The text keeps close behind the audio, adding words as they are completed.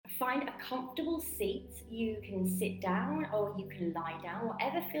Find a comfortable seat. You can sit down or you can lie down,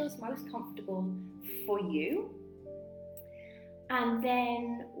 whatever feels most comfortable for you. And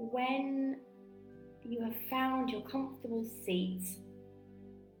then when you have found your comfortable seat,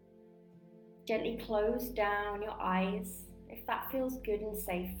 gently close down your eyes if that feels good and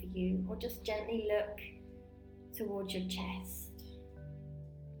safe for you, or just gently look towards your chest.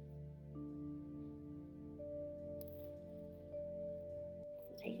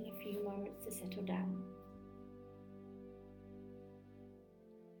 So taking a few moments to settle down.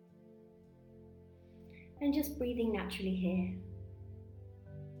 And just breathing naturally here.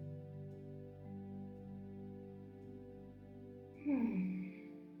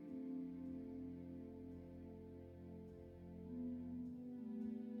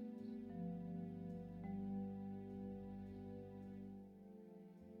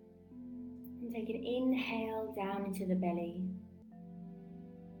 And take an inhale down into the belly,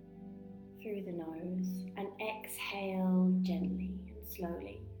 through the nose, and exhale gently and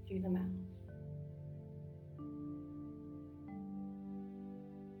slowly through the mouth.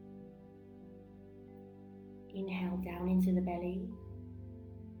 Inhale down into the belly,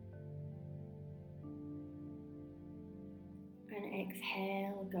 and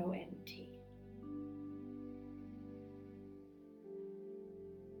exhale, go empty.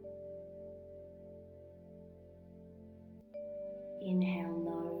 Inhale,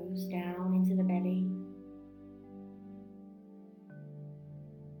 nose down into the belly.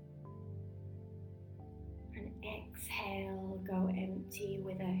 And exhale, go empty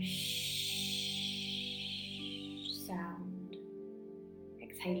with a shh sound.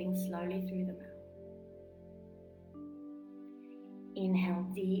 Exhaling slowly through the mouth. Inhale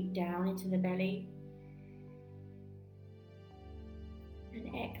deep down into the belly. And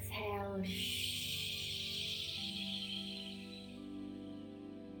exhale, shh.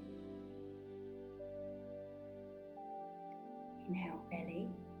 Inhale, belly.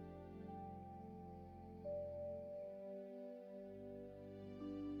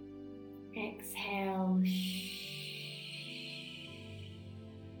 Exhale, shh.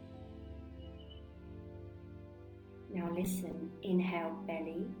 Now listen. Inhale,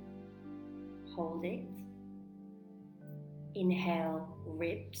 belly. Hold it. Inhale,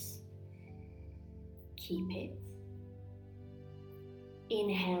 ribs. Keep it.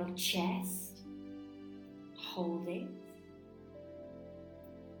 Inhale, chest. Hold it.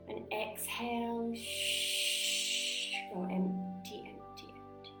 And exhale, shh, go empty, empty,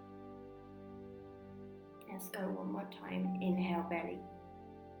 empty. Let's go one more time. Inhale, belly.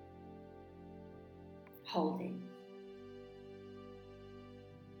 Hold it.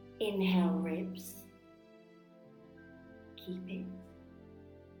 Inhale, ribs. Keep it.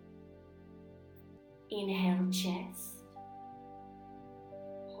 Inhale, chest.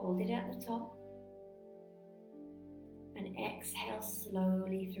 Hold it at the top. And exhale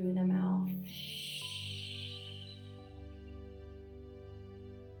slowly through the mouth.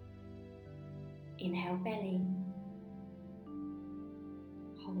 Inhale, belly.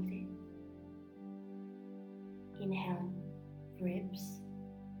 Hold it. Inhale, ribs.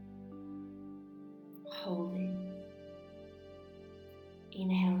 Hold it.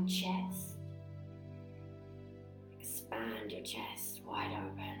 Inhale, chest. Expand your chest wide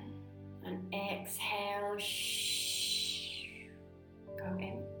open. And exhale, go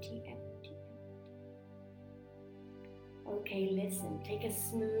empty, empty. Okay, listen. Take a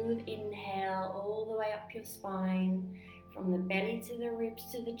smooth inhale all the way up your spine, from the belly to the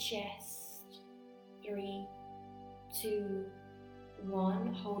ribs to the chest. 3, 2,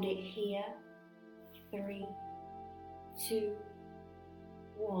 1. Hold it here. 3, 2,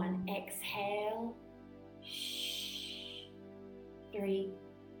 1. Exhale. 3,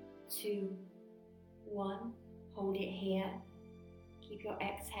 2, 1. Hold it here. Keep your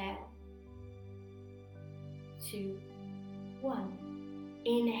exhale. 2, 1.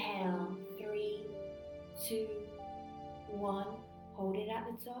 Inhale. 3, 2, 1. Hold it at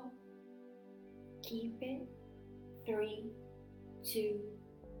the top. Keep it. 3, 2,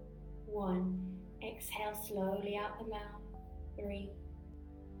 1. Exhale slowly out the mouth. 3,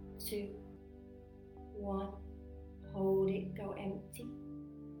 2, 1. Hold it. Go empty.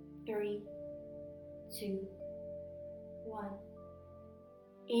 3, 2, 1.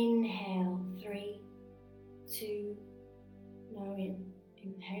 Inhale. 3, 2. No,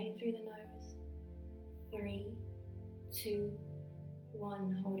 inhaling through the nose. 3, 2,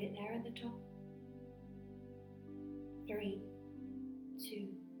 1. Hold it there at the top. 3, 2,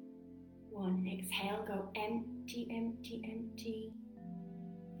 1. Exhale. Go empty, empty, empty.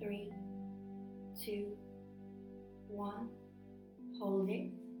 3, 2, 1. Hold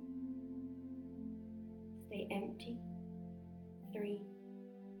it. empty. 3,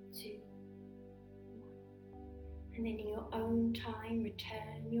 2, 1. And then in your own time,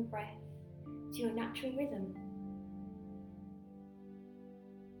 return your breath to your natural rhythm.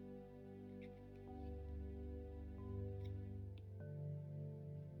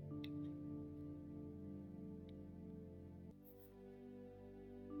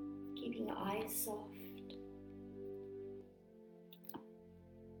 Keeping your eyes soft.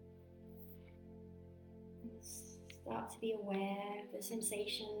 Start to be aware of the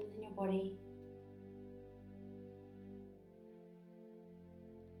sensations in your body.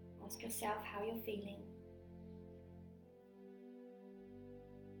 Ask yourself how you're feeling.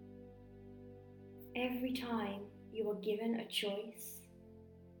 Every time you are given a choice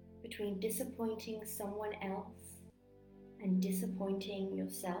between disappointing someone else and disappointing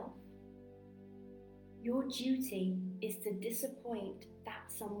yourself, your duty is to disappoint that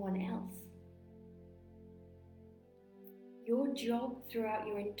someone else. Your job throughout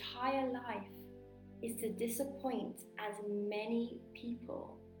your entire life is to disappoint as many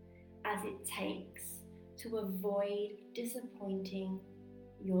people as it takes to avoid disappointing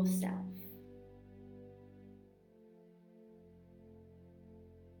yourself.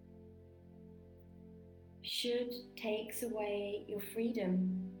 Should takes away your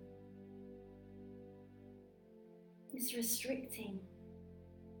freedom. It's restricting.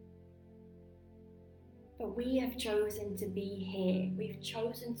 But we have chosen to be here. We've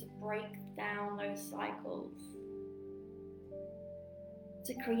chosen to break down those cycles,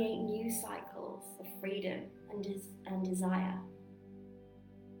 to create new cycles of freedom and desire.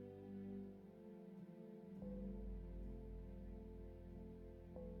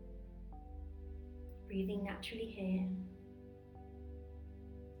 Breathing naturally here.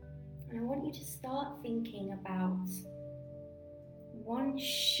 And I want you to start thinking about one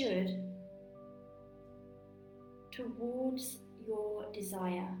should towards your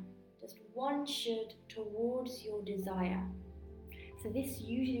desire. Just one should towards your desire. So this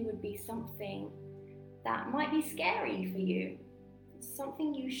usually would be something that might be scary for you. It's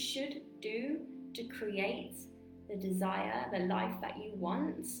something you should do to create the desire, the life that you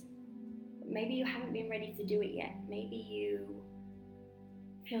want. But maybe you haven't been ready to do it yet. Maybe you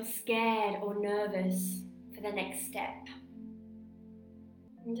feel scared or nervous for the next step.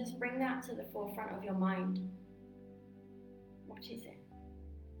 And just bring that to the forefront of your mind. What is it?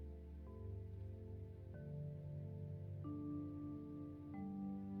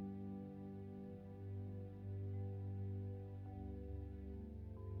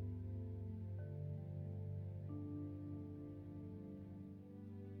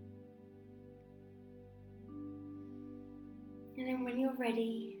 And then when you're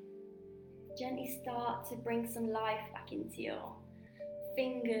ready, gently start to bring some life back into your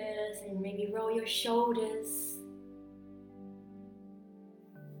fingers and maybe roll your shoulders.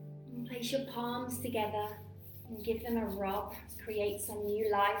 And place your palms together and give them a rub to create some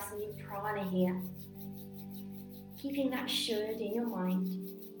new life, some new prana here. Keeping that should in your mind.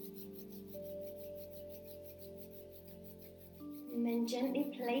 And then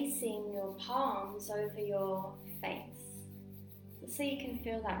gently placing your palms over your face. So you can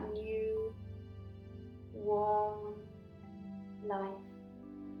feel that new, warm life.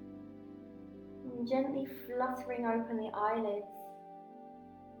 And gently fluttering open the eyelids.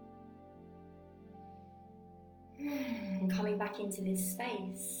 And coming back into this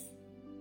space.